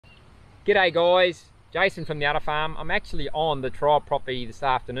G'day guys, Jason from the Udder Farm. I'm actually on the trial property this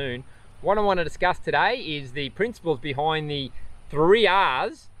afternoon. What I want to discuss today is the principles behind the 3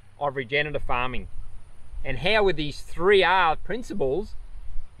 R's of regenerative farming, and how with these 3 R principles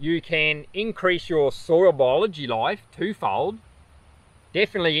you can increase your soil biology life twofold,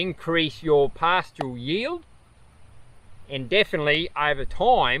 definitely increase your pastoral yield, and definitely over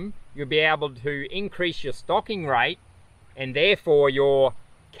time you'll be able to increase your stocking rate and therefore your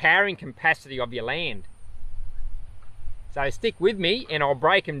carrying capacity of your land. So stick with me and I'll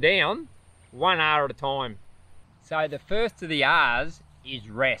break them down 1 R at a time. So the first of the R's is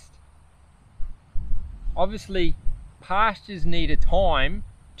rest. Obviously pastures need a time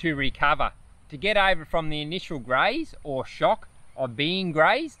to recover, to get over from the initial graze or shock of being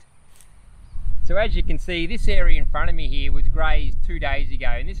grazed. So as you can see, this area in front of me here was grazed 2 days ago,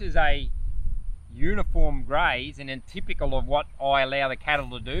 and this is a uniform graze and then typical of what I allow the cattle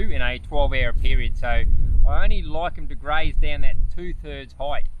to do in a 12-hour period. So I only like them to graze down that 2/3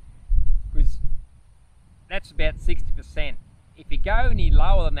 height, because that's about 60%. If you go any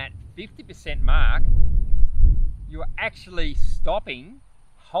lower than that 50% mark, you're actually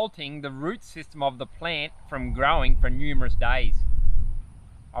halting the root system of the plant from growing for numerous days.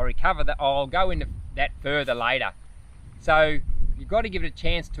 I'll go into that further later. So you've got to give it a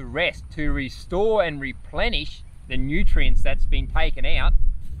chance to rest, to restore and replenish the nutrients that's been taken out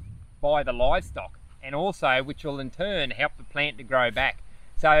by the livestock, and also which will in turn help the plant to grow back.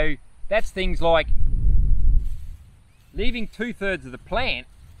 So that's things like leaving 2/3 of the plant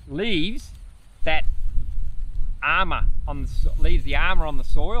leaves that armor leaves the armor on the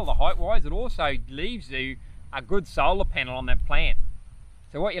soil, the height wise. It also leaves you a good solar panel on that plant.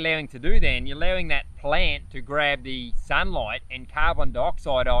 So what you're allowing to do then, you're allowing that plant to grab the sunlight and carbon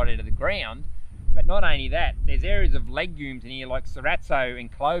dioxide out of the ground. But not only that, there's areas of legumes in here like ceratzo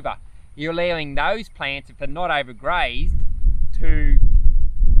and clover. You're allowing those plants, if they're not overgrazed, to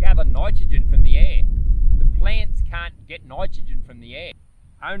gather nitrogen from the air. The plants can't get nitrogen from the air.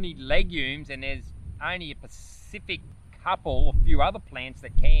 Only legumes, and there's only a specific couple, a few other plants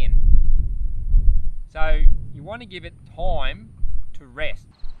that can. So you want to give it time to rest.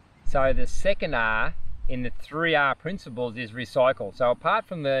 So the second R in the 3 R principles is recycle. So apart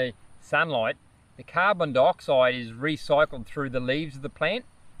from the sunlight, the carbon dioxide is recycled through the leaves of the plant,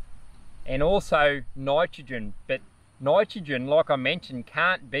 and also nitrogen. But nitrogen, like I mentioned,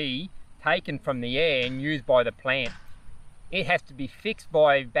 can't be taken from the air and used by the plant. It has to be fixed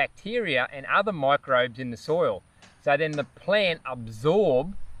by bacteria and other microbes in the soil. So then the plant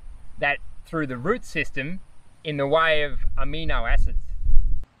absorb that through the root system in the way of amino acids.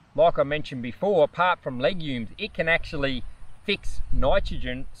 Like I mentioned before, apart from legumes, it can actually fix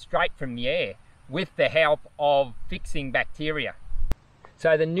nitrogen straight from the air with the help of fixing bacteria.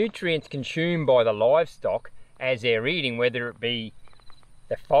 So the nutrients consumed by the livestock as they're eating, whether it be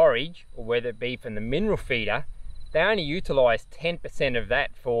the forage or whether it be from the mineral feeder, they only utilize 10% of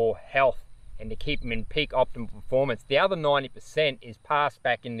that for health and to keep them in peak optimal performance. The other 90% is passed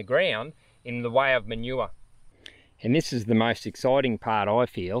back in the ground in the way of manure. And this is the most exciting part, I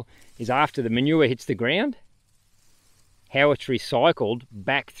feel, is after the manure hits the ground, how it's recycled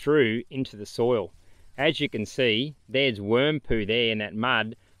back through into the soil. As you can see, there's worm poo there in that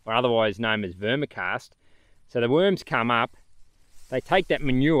mud, or otherwise known as vermicast. So the worms come up, they take that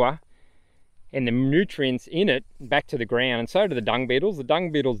manure and the nutrients in it back to the ground, and so do the dung beetles. The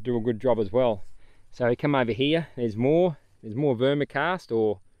dung beetles do a good job as well. So we come over here, there's more vermicast,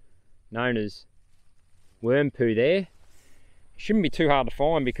 or known as worm poo there. Shouldn't be too hard to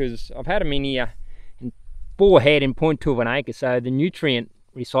find because I've had them in here and bore head in 0.2 of an acre, so the nutrient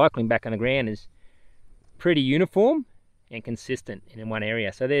recycling back on the ground is pretty uniform and consistent in one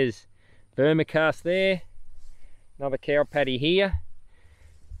area. So there's vermicast there, another cow patty here,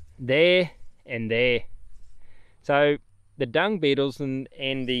 there and there. So the dung beetles and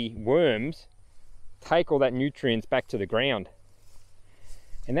the worms take all that nutrients back to the ground.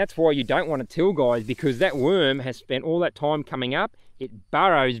 And that's why you don't want to till, guys, because that worm has spent all that time coming up. It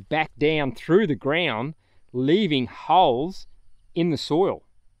burrows back down through the ground, leaving holes in the soil.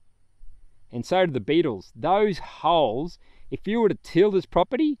 And so do the beetles. Those holes, if you were to till this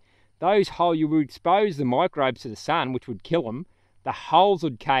property, those holes, you would expose the microbes to the sun, which would kill them. The holes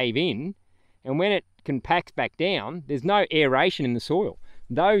would cave in, and when it compacts back down, there's no aeration in the soil.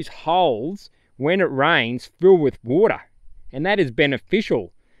 Those holes, when it rains, fill with water, and that is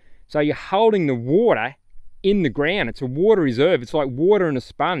beneficial. So you're holding the water in the ground. It's a water reserve. It's like water in a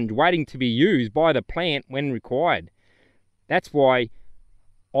sponge waiting to be used by the plant when required. That's why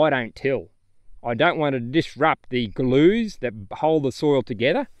I don't till. I don't want to disrupt the glues that hold the soil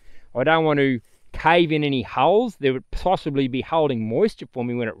together. I don't want to cave in any holes that would possibly be holding moisture for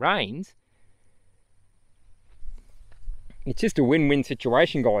me when it rains. It's just a win-win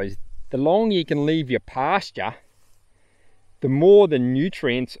situation, guys. The longer you can leave your pasture, the more the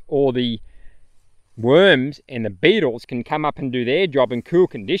nutrients or the worms and the beetles can come up and do their job in cool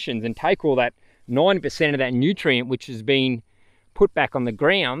conditions and take all that 90% of that nutrient which has been put back on the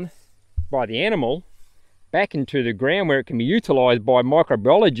ground by the animal back into the ground where it can be utilized by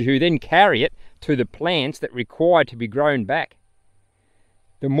microbiology, who then carry it to the plants that require to be grown back.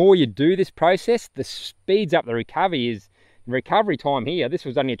 The more you do this process, the speeds up the recovery time here. This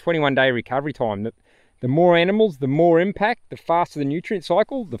was only a 21-day recovery time. The more animals, the more impact, the faster the nutrient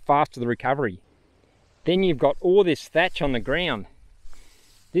cycle, the faster the recovery. Then you've got all this thatch on the ground.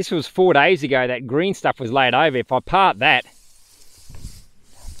 This was 4 days ago, that green stuff was laid over. If I part that,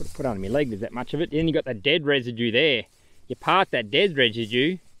 put it on my leg, there's that much of it. Then you've got the dead residue there. You part that dead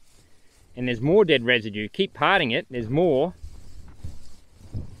residue, and there's more dead residue. Keep parting it, there's more.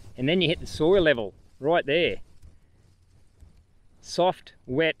 And then you hit the soil level, right there. Soft,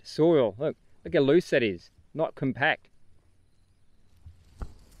 wet soil. Look how loose that is, not compact.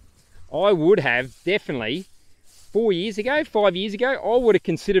 I would have definitely, 5 years ago, I would have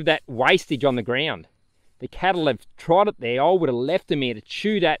considered that wastage on the ground. The cattle have trod it there. I would have left them here to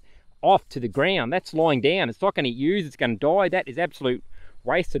chew that off to the ground. That's lying down. It's not going to get used. It's going to die. That is absolute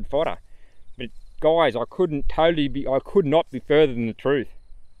wasted fodder. But guys, I could not be further than the truth.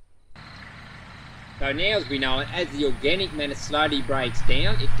 So now, as we know it, as the organic matter slowly breaks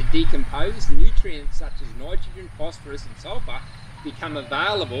down, it decomposes. Nutrients such as nitrogen, phosphorus and sulfur become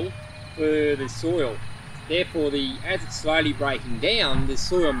available for the soil. Therefore, as it's slowly breaking down, the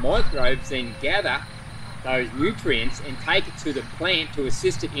soil microbes then gather those nutrients and take it to the plant to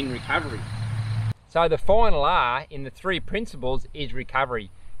assist it in recovery. So the final R in the 3 principles is recovery.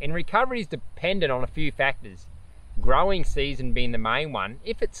 And recovery is dependent on a few factors. Growing season being the main one.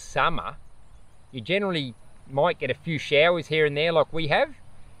 If it's summer, you generally might get a few showers here and there like we have,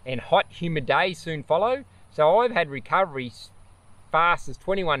 and hot, humid days soon follow. So I've had recoveries fast as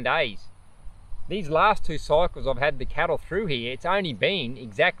 21 days. These last 2 cycles I've had the cattle through here, it's only been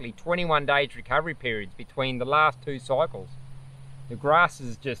exactly 21 days recovery periods between the last 2 cycles. The grass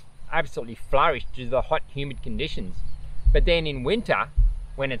has just absolutely flourished due to the hot, humid conditions. But then in winter,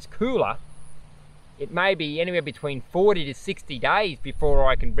 when it's cooler, it may be anywhere between 40 to 60 days before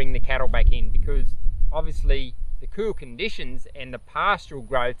I can bring the cattle back in, because obviously the cool conditions and the pastoral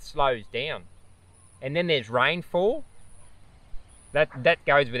growth slows down. And then there's rainfall. That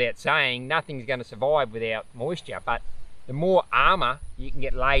goes without saying. Nothing's going to survive without moisture, but the more armour you can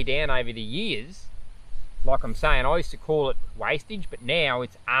get laid down over the years, like I'm saying, I used to call it wastage, but now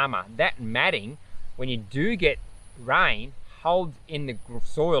it's armour. That matting, when you do get rain, holds in the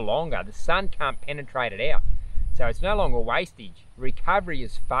soil longer. The sun can't penetrate it out. So it's no longer wastage. Recovery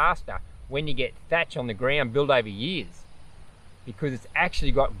is faster when you get thatch on the ground built over years, because it's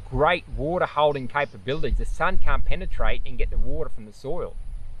actually got great water holding capabilities. The sun can't penetrate and get the water from the soil.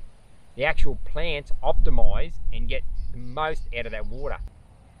 The actual plants optimize and get the most out of that water.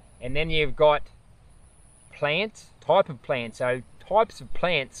 And then you've got plants, type of plants. So types of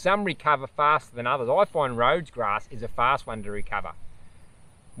plants, some recover faster than others. I find Rhodes grass is a fast one to recover.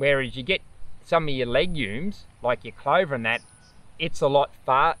 Whereas you get some of your legumes, like your clover and that, it's a lot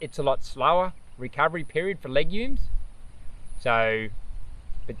slower recovery period for legumes. So,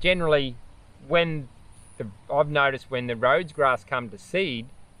 but generally, I've noticed when the Rhodes grass come to seed,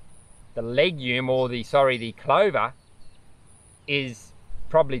 the legume, or the clover, is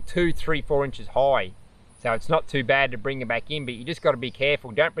probably 2, 3, 4 inches high. So it's not too bad to bring it back in, but you just got to be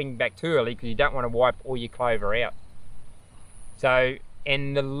careful. Don't bring it back too early, because you don't want to wipe all your clover out. So,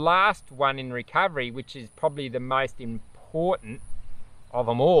 and the last one in recovery, which is probably the most important of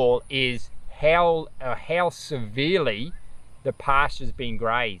them all, is how severely the pasture's been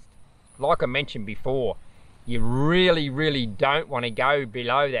grazed. Like I mentioned before, you really don't want to go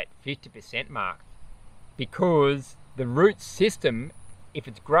below that 50% mark, because the root system, if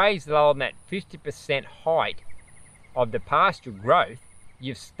it's grazed lower than that 50% height of the pasture growth,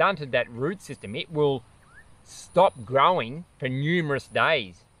 you've stunted that root system. It will stop growing for numerous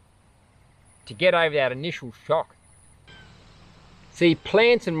days to get over that initial shock. See,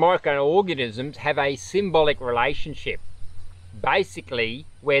 plants and microorganisms have a symbolic relationship, basically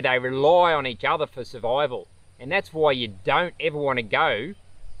where they rely on each other for survival. And that's why you don't ever want to go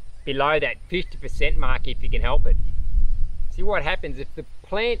below that 50% mark if you can help it. See what happens if the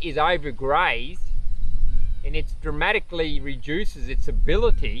plant is overgrazed, and it dramatically reduces its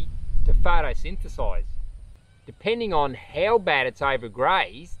ability to photosynthesize. Depending on how bad it's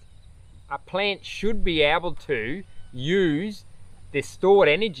overgrazed, a plant should be able to use the stored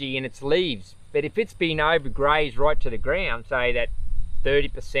energy in its leaves. But if it's been overgrazed right to the ground, say that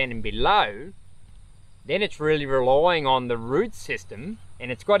 30% and below, then it's really relying on the root system,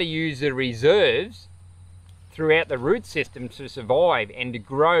 and it's got to use the reserves throughout the root system to survive and to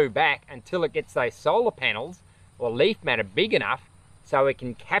grow back until it gets those solar panels or leaf matter big enough so it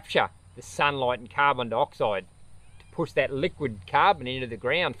can capture the sunlight and carbon dioxide to push that liquid carbon into the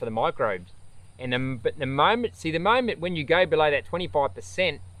ground for the microbes. And but the moment when you go below that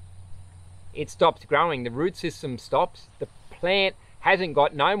 25%, it stops growing. The root system stops. The plant hasn't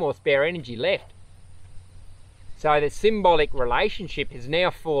got no more spare energy left. So the symbolic relationship has now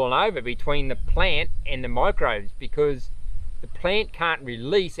fallen over between the plant and the microbes, because the plant can't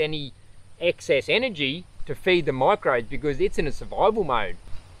release any excess energy to feed the microbes because it's in a survival mode.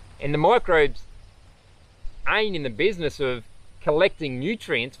 And the microbes ain't in the business of collecting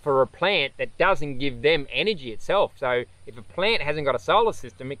nutrients for a plant that doesn't give them energy itself. So if a plant hasn't got a solar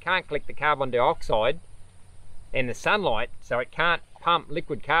system, it can't collect the carbon dioxide and the sunlight, so it can't pump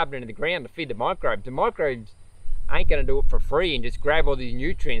liquid carbon into the ground to feed the microbes. The microbes ain't going to do it for free and just grab all these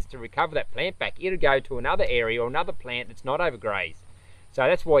nutrients to recover that plant back. It'll go to another area or another plant that's not overgrazed. So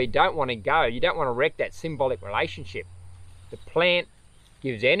that's why you don't want to go. You don't want to wreck that symbolic relationship. The plant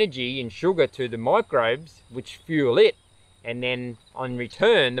gives energy and sugar to the microbes, which fuel it, and then on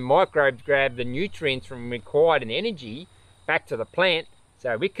return the microbes grab the nutrients from required and energy back to the plant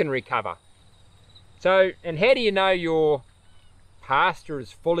so it can recover. So, and how do you know your pasture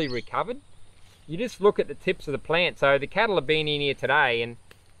is fully recovered? You just look at the tips of the plant. So the cattle have been in here today, and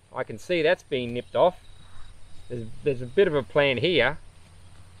I can see that's been nipped off. There's a bit of a plant here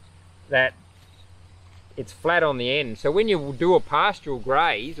that it's flat on the end. So when you do a pastoral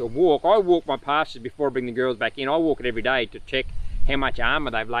graze or walk, I walk my pastures before I bring the girls back in. I walk it every day to check how much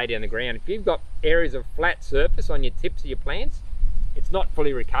armour they've laid down the ground. If you've got areas of flat surface on your tips of your plants, it's not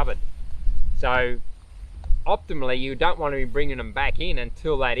fully recovered. So optimally, you don't want to be bringing them back in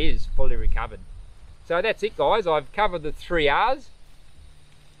until that is fully recovered. So that's it, guys. I've covered the 3 R's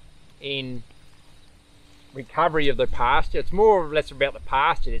in recovery of the pasture. It's more or less about the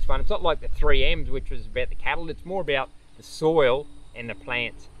pasture, this one. It's not like the 3 M's, which was about the cattle. It's more about the soil and the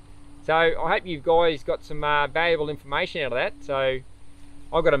plants. So I hope you guys got some valuable information out of that. So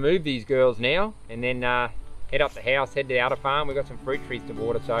I've got to move these girls now and then head up the house, head to the outer farm. We've got some fruit trees to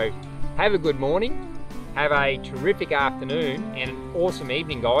water. So have a good morning. Have a terrific afternoon and an awesome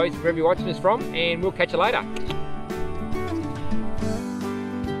evening, guys, wherever you're watching us from, and we'll catch you later.